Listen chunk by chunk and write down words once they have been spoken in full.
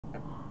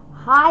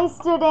Hi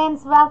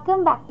students,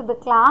 welcome back to the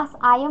class.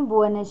 I am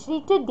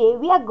Bhuvanashri. Today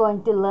we are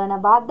going to learn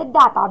about the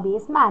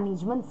database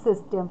management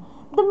system.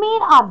 The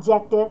main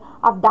objective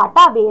of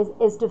database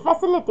is to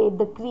facilitate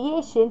the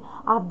creation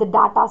of the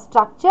data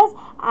structures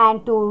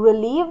and to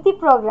relieve the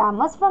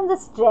programmers from the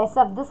stress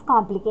of this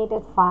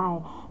complicated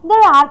file.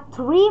 There are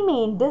three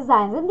main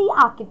designs in the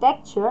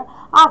architecture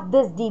of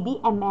this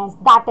DBMS,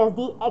 that is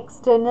the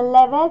external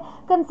level,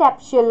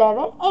 conceptual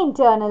level,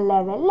 internal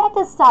level. Let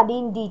us study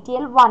in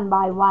detail one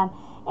by one.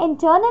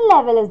 Internal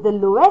level is the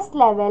lowest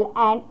level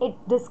and it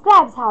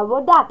describes how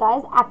our data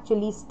is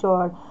actually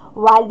stored,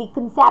 while the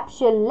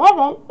conceptual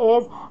level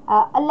is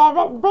a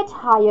level bit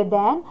higher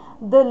than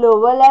the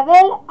lower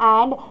level,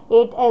 and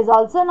it is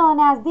also known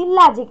as the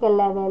logical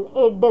level.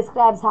 It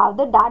describes how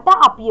the data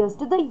appears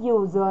to the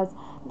users.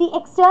 The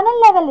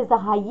external level is the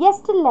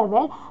highest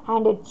level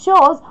and it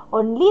shows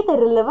only the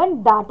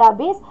relevant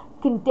database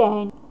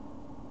content.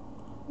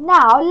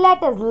 Now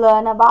let us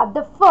learn about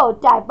the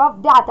fourth type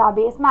of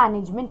database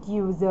management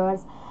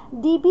users.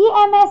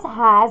 DBMS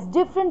has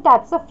different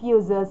types of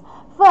users.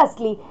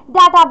 Firstly,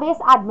 database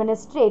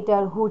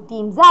administrator, who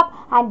teams up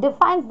and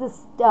defines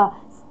the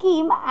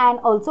scheme and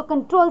also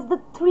controls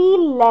the three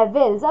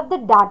levels of the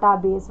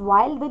database,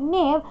 while the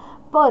naive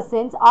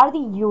persons or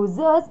the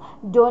users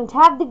don't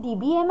have the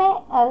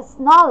DBMS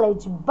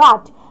knowledge,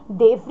 but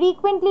they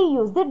frequently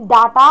use the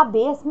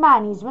database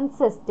management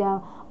system,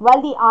 while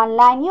the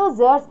online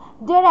users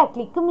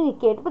directly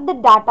communicate with the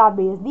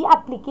database. The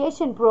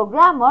application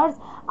programmers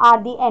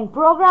are the end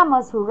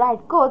programmers who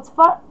write codes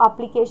for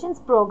applications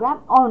program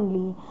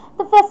only.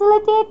 The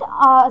facilities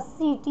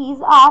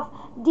of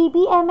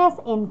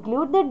DBMS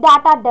include the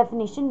data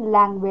definition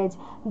language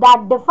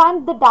that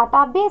defines the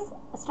database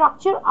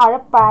structure or a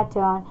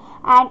pattern,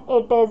 and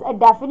it is a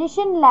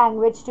definition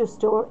language to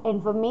store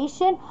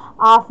information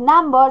of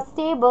numbers,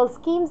 tables,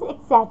 schemes,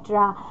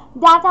 etc.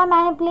 Data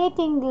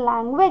manipulating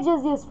language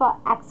is used for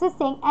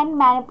accessing and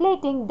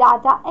manipulating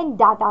data in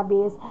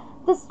database.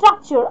 The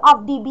structure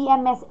of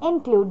DBMS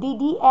include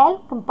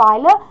DDL,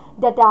 compiler,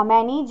 data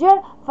manager,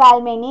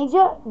 file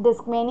manager,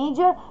 disk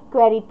manager,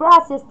 query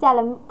process,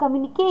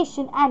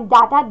 telecommunication, and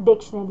data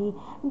dictionary.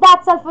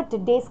 That's all for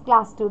today's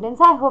class, students.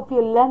 I hope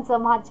you learned so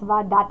much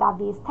about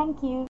database. Thank you.